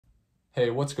Hey,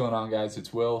 what's going on, guys?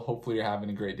 It's Will. Hopefully you're having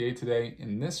a great day today.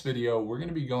 In this video, we're going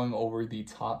to be going over the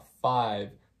top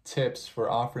 5 tips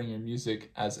for offering your music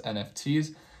as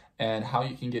NFTs and how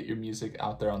you can get your music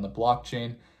out there on the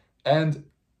blockchain. And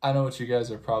I know what you guys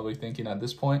are probably thinking at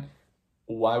this point.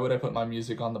 Why would I put my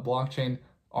music on the blockchain?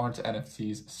 Aren't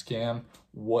NFTs a scam?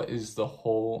 What is the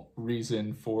whole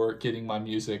reason for getting my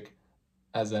music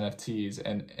as NFTs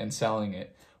and selling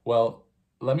it? Well,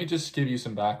 let me just give you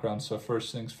some background. So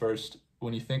first things first,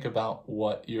 when you think about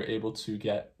what you're able to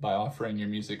get by offering your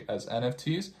music as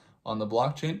NFTs on the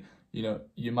blockchain,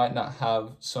 you might not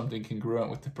have something congruent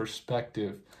with the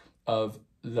perspective of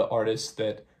the artists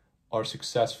that are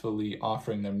successfully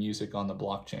offering their music on the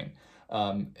blockchain.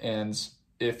 And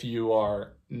if you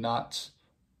are not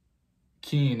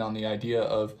keen on the idea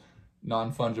of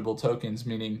non-fungible tokens,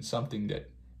 meaning something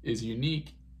that is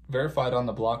unique, verified on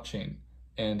the blockchain,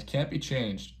 and can't be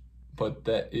changed, but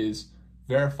that is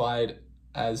verified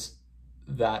as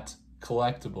that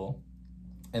collectible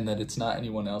and that it's not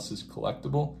anyone else's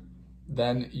collectible,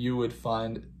 then you would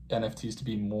find NFTs to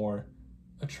be more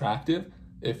attractive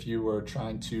if you were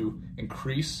trying to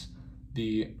increase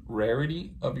the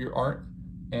rarity of your art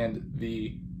and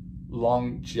the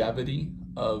longevity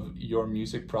of your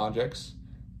music projects,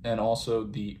 and also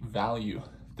the value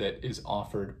that is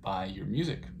offered by your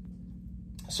music.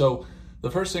 So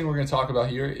the first thing we're going to talk about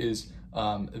here is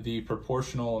the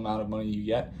proportional amount of money you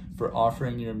get for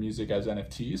offering your music as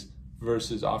NFTs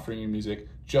versus offering your music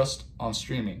just on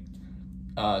streaming.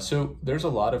 So there's a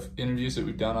lot of interviews that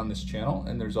we've done on this channel,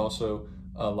 and there's also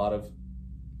a lot of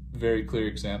very clear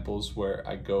examples where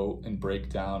I go and break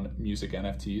down music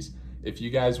NFTs. If you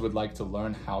guys would like to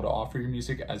learn how to offer your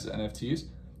music as NFTs,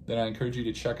 then I encourage you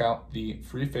to check out the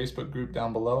free Facebook group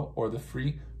down below, or the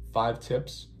free 5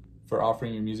 tips for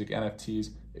offering your music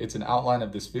NFTs. It's an outline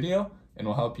of this video and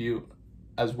will help you,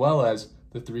 as well as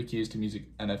the 3 keys to music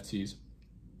NFTs.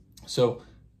 So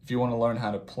if you want to learn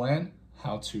how to plan,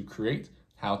 how to create,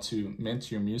 how to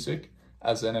mint your music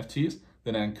as NFTs,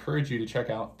 then I encourage you to check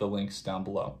out the links down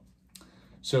below.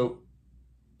 So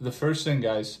the first thing,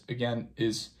 guys, again,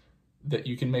 is that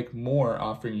you can make more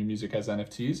offering your music as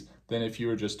NFTs than if you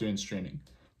were just doing streaming.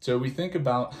 So we think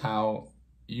about how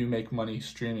you make money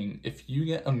streaming. If you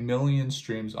get 1 million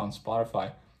streams on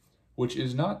Spotify, which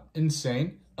is not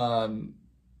insane,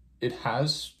 it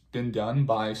has been done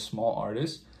by small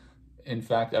artists. In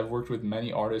fact, I've worked with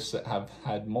many artists that have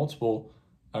had multiple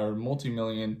or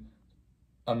multi-million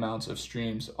amounts of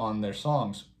streams on their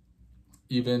songs.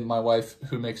 Even my wife,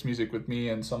 who makes music with me,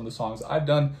 and some of the songs I've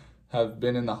done have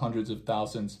been in the hundreds of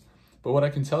thousands. But what I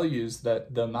can tell you is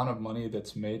that the amount of money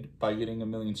that's made by getting 1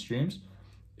 million streams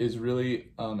is really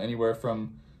anywhere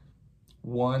from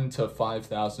 $1,000 to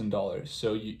 $5,000.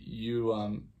 So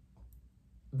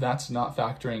that's not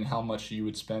factoring how much you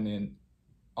would spend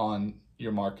on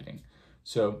your marketing.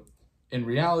 So in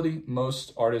reality,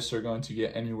 most artists are going to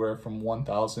get anywhere from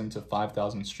 1,000 to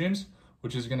 5,000 streams,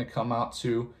 which is going to come out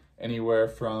to anywhere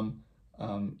from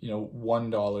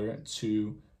 $1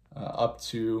 to up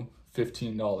to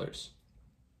 $15.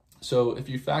 So if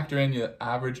you factor in the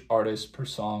average artist per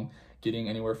song getting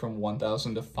anywhere from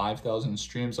 1,000 to 5,000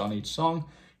 streams on each song,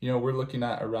 we're looking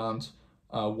at around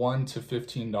 $1 to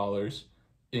 $15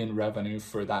 in revenue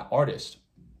for that artist.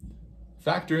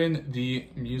 Factor in the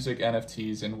music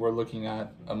NFTs, and we're looking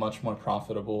at a much more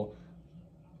profitable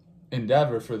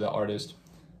endeavor for the artist.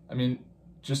 I mean,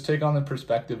 just take on the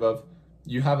perspective of,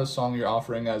 you have a song you're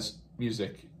offering as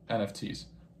music NFTs.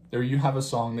 There you have a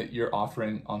song that you're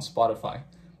offering on Spotify.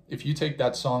 If you take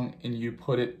that song and you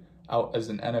put it out as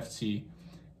an NFT,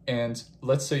 and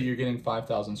let's say you're getting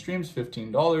 5,000 streams,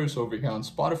 $15 over here on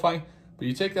Spotify, but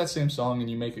you take that same song and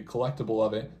you make a collectible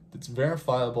of it that's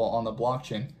verifiable on the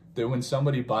blockchain, that when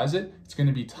somebody buys it, it's going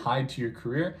to be tied to your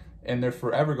career and they're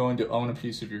forever going to own a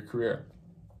piece of your career.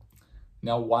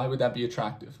 Now, why would that be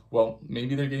attractive? Well,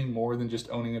 maybe they're getting more than just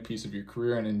owning a piece of your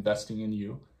career and investing in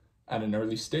you at an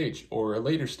early stage or a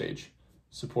later stage,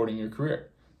 supporting your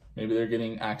career. Maybe they're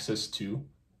getting access to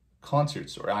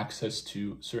concerts or access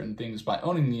to certain things by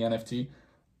owning the NFT,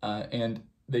 and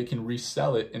they can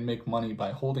resell it and make money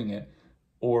by holding it.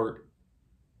 Or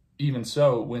even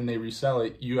so, when they resell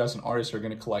it, you as an artist are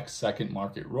going to collect second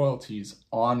market royalties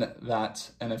on that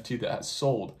NFT that has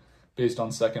sold based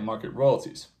on second market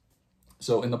royalties.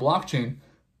 So in the blockchain,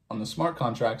 on the smart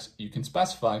contracts, you can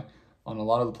specify on a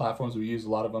lot of the platforms we use, a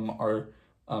lot of them are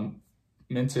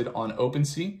minted on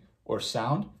OpenSea or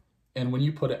Sound. And when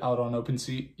you put it out on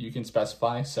OpenSea, you can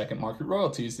specify second market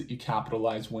royalties that you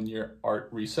capitalize when your art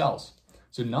resells.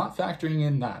 So not factoring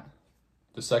in that,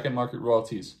 the second market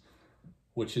royalties,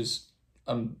 which is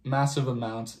a massive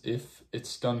amount if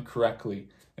it's done correctly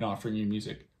in offering you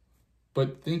music.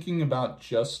 But thinking about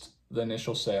just the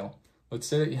initial sale, let's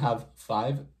say that you have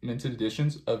 5 minted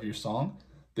editions of your song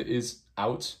that is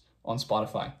out on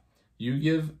Spotify. You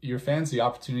give your fans the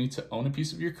opportunity to own a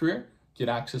piece of your career, get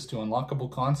access to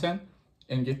unlockable content,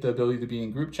 and get the ability to be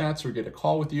in group chats or get a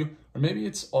call with you. Or maybe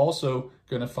it's also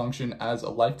going to function as a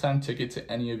lifetime ticket to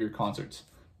any of your concerts.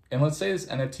 And let's say this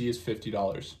NFT is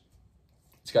 $50.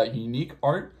 It's got unique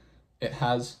art. It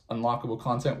has unlockable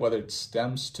content, whether it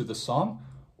stems to the song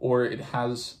or it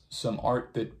has some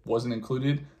art that wasn't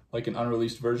included, like an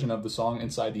unreleased version of the song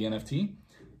inside the NFT.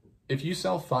 If you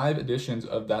sell 5 editions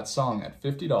of that song at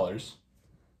 $50,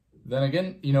 then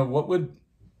again, what would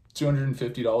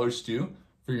 $250 do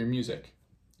for your music?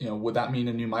 Would that mean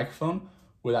a new microphone?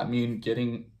 Would that mean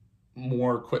getting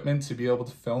more equipment to be able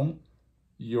to film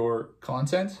your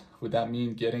content? Would that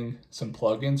mean getting some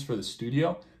plugins for the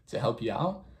studio to help you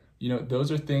out?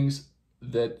 Those are things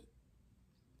that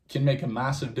can make a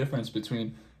massive difference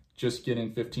between just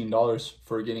getting $15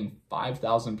 for getting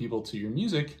 5,000 people to your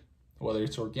music, whether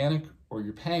it's organic or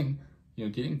you're paying.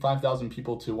 Getting 5,000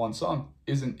 people to one song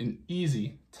isn't an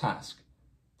easy task.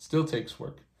 It still takes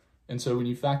work. And so when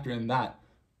you factor in that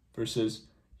versus,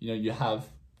 you have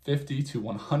 50 to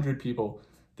 100 people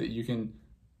that you can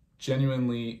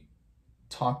genuinely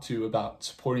talk to about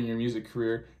supporting your music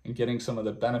career and getting some of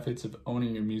the benefits of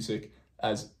owning your music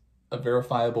as a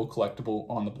verifiable collectible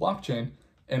on the blockchain.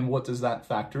 And what does that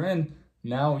factor in?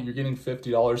 Now you're getting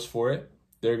 $50 for it.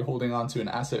 They're holding on to an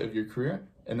asset of your career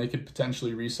and they could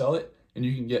potentially resell it, and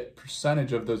you can get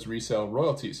percentage of those resale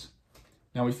royalties.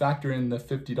 Now we factor in the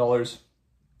 $50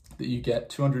 that you get,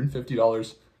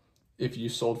 $250 if you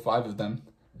sold 5 of them.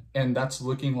 And that's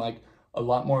looking like a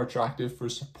lot more attractive for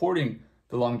supporting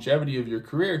the longevity of your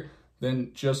career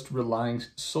than just relying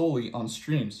solely on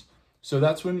streams. So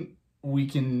that's when we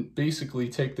can basically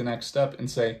take the next step and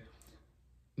say,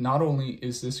 not only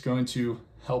is this going to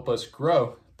help us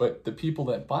grow, but the people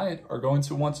that buy it are going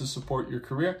to want to support your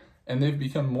career, and they've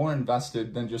become more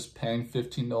invested than just paying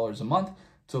 $15 a month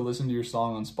to listen to your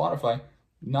song on Spotify,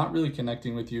 not really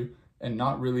connecting with you and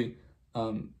not really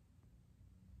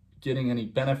getting any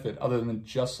benefit other than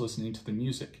just listening to the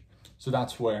music. So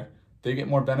that's where they get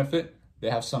more benefit.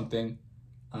 They have something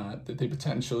that they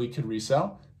potentially could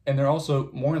resell, and they're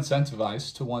also more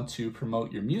incentivized to want to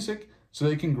promote your music so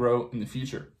they can grow in the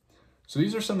future. So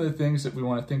these are some of the things that we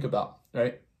want to think about,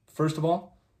 right? First of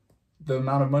all, the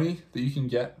amount of money that you can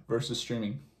get versus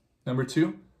streaming. Number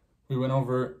 2, we went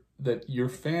over that your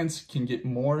fans can get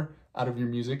more out of your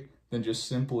music than just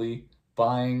simply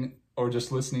buying or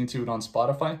just listening to it on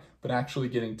Spotify, but actually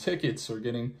getting tickets or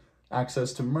getting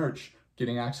access to merch,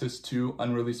 getting access to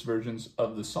unreleased versions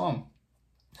of the song,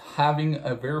 having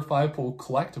a verifiable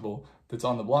collectible that's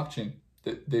on the blockchain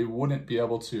that they wouldn't be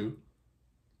able to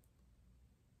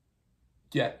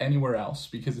get anywhere else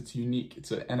because it's unique.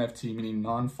 It's an NFT, meaning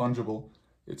non-fungible.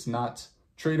 It's not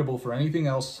tradable for anything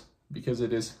else because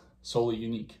it is solely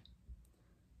unique.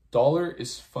 Dollar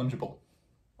is fungible.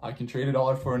 I can trade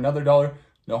 $1 for another $1,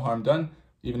 no harm done.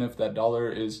 Even if that dollar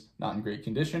is not in great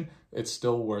condition, it's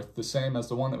still worth the same as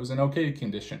the one that was in okay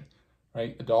condition,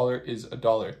 right? $1 is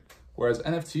 $1. Whereas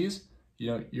NFTs,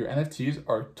 your NFTs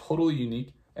are totally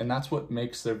unique, and that's what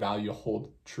makes their value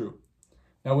hold true.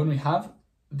 Now, when we have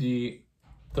the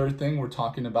third thing, we're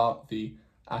talking about the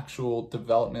actual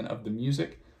development of the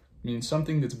music, means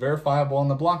something that's verifiable on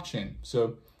the blockchain.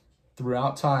 So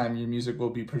throughout time, your music will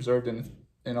be preserved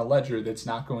in a ledger that's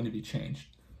not going to be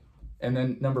changed. And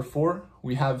then number 4,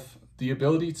 we have the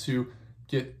ability to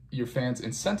get your fans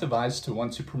incentivized to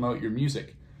want to promote your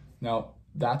music. Now,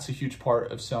 that's a huge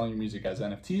part of selling your music as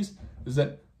NFTs, is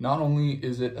that not only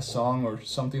is it a song or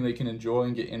something they can enjoy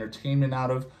and get entertainment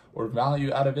out of or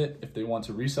value out of it if they want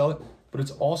to resell it, but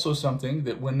it's also something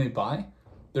that when they buy,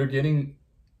 they're getting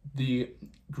the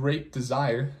great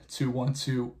desire to want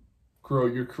to grow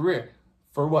your career.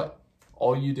 For what?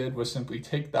 All you did was simply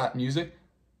take that music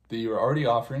that you were already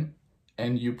offering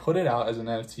and you put it out as an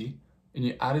NFT and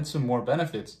you added some more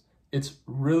benefits. It's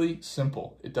really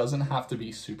simple. It doesn't have to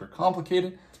be super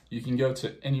complicated. You can go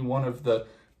to any one of the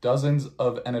dozens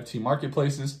of NFT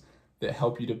marketplaces that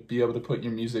help you to be able to put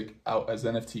your music out as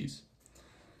NFTs.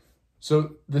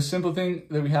 So the simple thing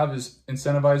that we have is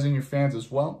incentivizing your fans as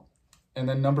well. And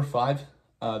then number 5,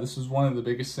 this is one of the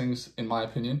biggest things in my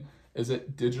opinion, is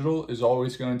that digital is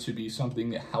always going to be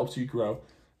something that helps you grow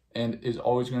and is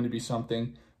always going to be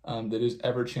something that is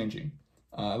ever changing.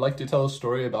 I like to tell a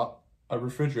story about a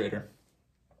refrigerator.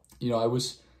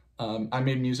 I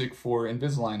made music for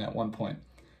Invisalign at one point,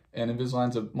 and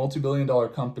Invisalign's a multi-billion-dollar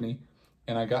company,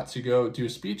 and I got to go do a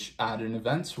speech at an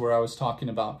event where I was talking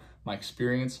about my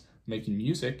experience making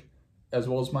music, as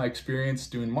well as my experience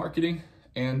doing marketing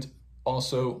and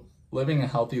also living a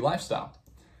healthy lifestyle.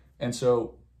 And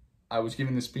so I was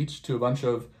giving this speech to a bunch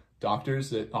of doctors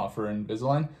that offer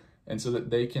Invisalign, and so that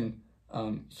they can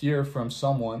hear from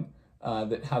someone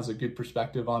that has a good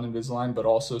perspective on Invisalign, but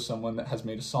also someone that has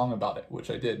made a song about it, which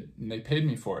I did, and they paid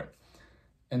me for it.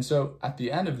 And so at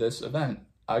the end of this event,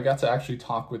 I got to actually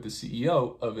talk with the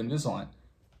CEO of Invisalign.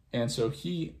 And so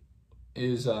he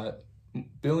is a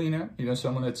billionaire,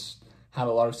 someone that's had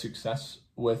a lot of success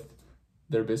with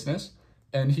their business.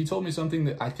 And he told me something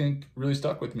that I think really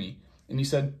stuck with me. And he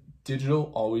said,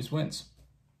 digital always wins.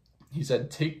 He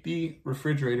said, take the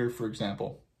refrigerator, for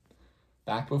example.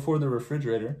 Back before the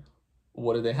refrigerator,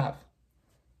 what did they have?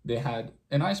 They had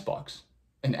an ice box.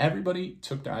 And everybody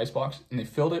took their ice box and they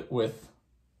filled it with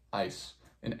ice.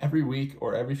 And every week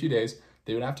or every few days,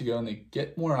 they would have to go and they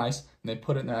get more ice and they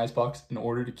put it in their ice box in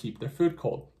order to keep their food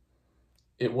cold.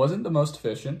 It wasn't the most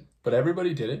efficient, but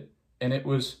everybody did it. And it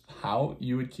was how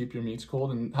you would keep your meats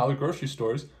cold and how the grocery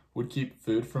stores would keep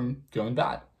food from going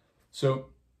bad. So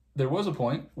there was a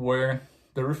point where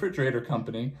the refrigerator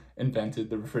company invented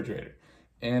the refrigerator.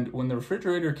 And when the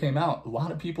refrigerator came out, a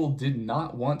lot of people did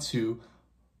not want to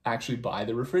actually buy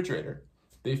the refrigerator.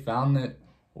 They found that,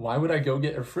 why would I go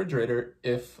get a refrigerator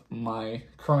if my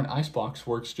current icebox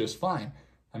works just fine?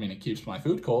 I mean, it keeps my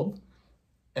food cold.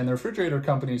 And the refrigerator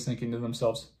company is thinking to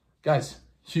themselves, guys,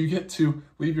 you get to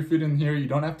leave your food in here. You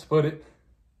don't have to fill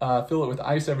it with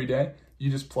ice every day. You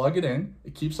just plug it in.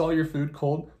 It keeps all your food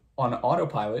cold on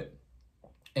autopilot.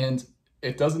 And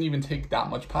it doesn't even take that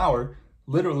much power.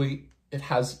 Literally, it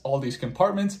has all these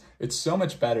compartments. It's so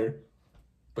much better.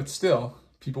 But still,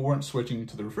 people weren't switching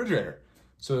to the refrigerator.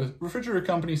 So the refrigerator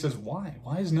company says, why?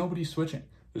 Why is nobody switching?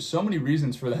 There's so many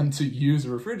reasons for them to use a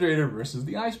refrigerator versus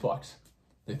the icebox.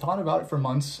 They thought about it for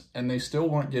months and they still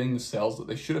weren't getting the sales that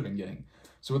they should have been getting.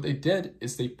 So what they did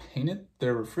is they painted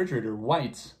their refrigerator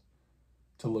white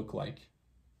to look like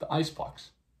the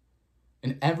icebox.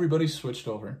 And everybody switched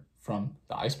over from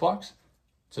the icebox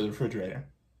to the refrigerator.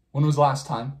 When was the last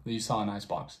time that you saw an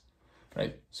icebox,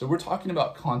 right? So we're talking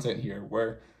about content here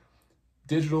where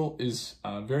digital is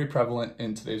very prevalent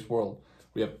in today's world.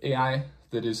 We have AI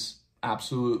that is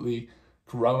absolutely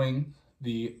growing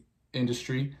the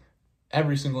industry.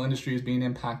 Every single industry is being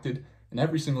impacted, and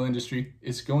every single industry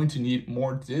is going to need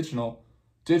more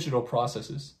digital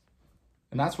processes.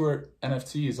 And that's where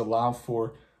NFTs allow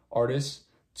for artists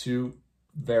to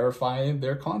verify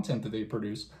their content that they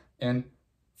produce. And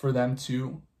for them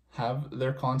to have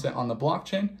their content on the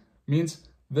blockchain means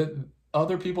that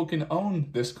other people can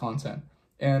own this content.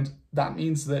 And that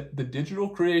means that the digital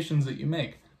creations that you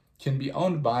make can be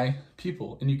owned by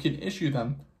people, and you can issue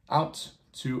them out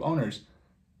to owners.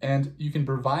 And you can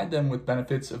provide them with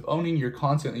benefits of owning your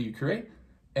content that you create,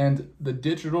 and the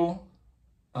digital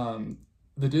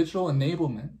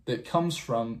enablement that comes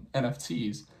from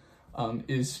NFTs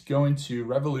is going to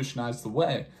revolutionize the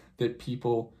way that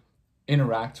people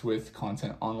interact with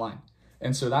content online.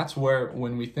 And so that's where,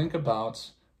 when we think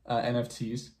about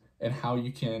NFTs and how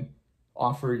you can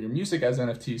offer your music as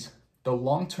NFTs, the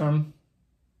long-term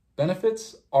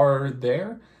benefits are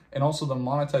there, and also the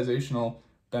monetizational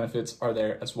benefits are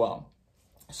there as well.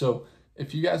 So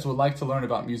if you guys would like to learn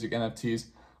about music NFTs,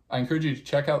 I encourage you to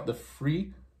check out the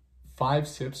free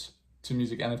 5 tips to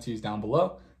music NFTs down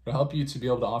below. It'll help you to be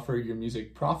able to offer your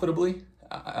music profitably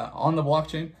on the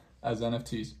blockchain as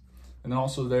NFTs. And then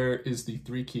also there is the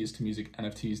 3 keys to music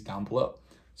NFTs down below.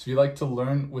 So if you'd like to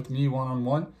learn with me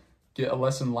one-on-one, get a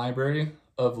lesson library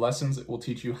of lessons that will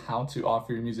teach you how to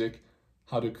offer your music,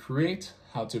 how to create,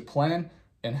 how to plan,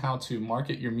 and how to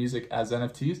market your music as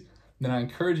NFTs, then I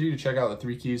encourage you to check out the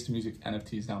 3 keys to music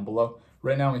NFTs down below.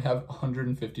 Right now we have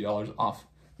 $150 off.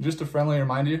 Just a friendly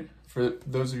reminder for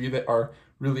those of you that are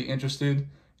really interested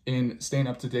in staying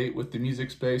up to date with the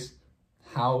music space,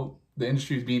 how the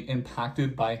industry is being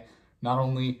impacted by not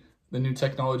only the new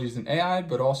technologies in AI,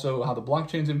 but also how the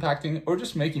blockchain is impacting, or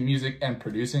just making music and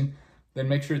producing, then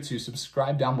make sure to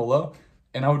subscribe down below.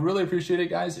 And I would really appreciate it,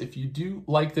 guys, if you do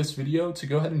like this video, to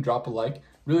go ahead and drop a like. It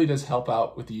really does help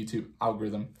out with the YouTube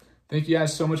algorithm. Thank you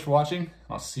guys so much for watching.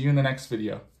 I'll see you in the next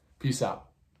video. Peace out.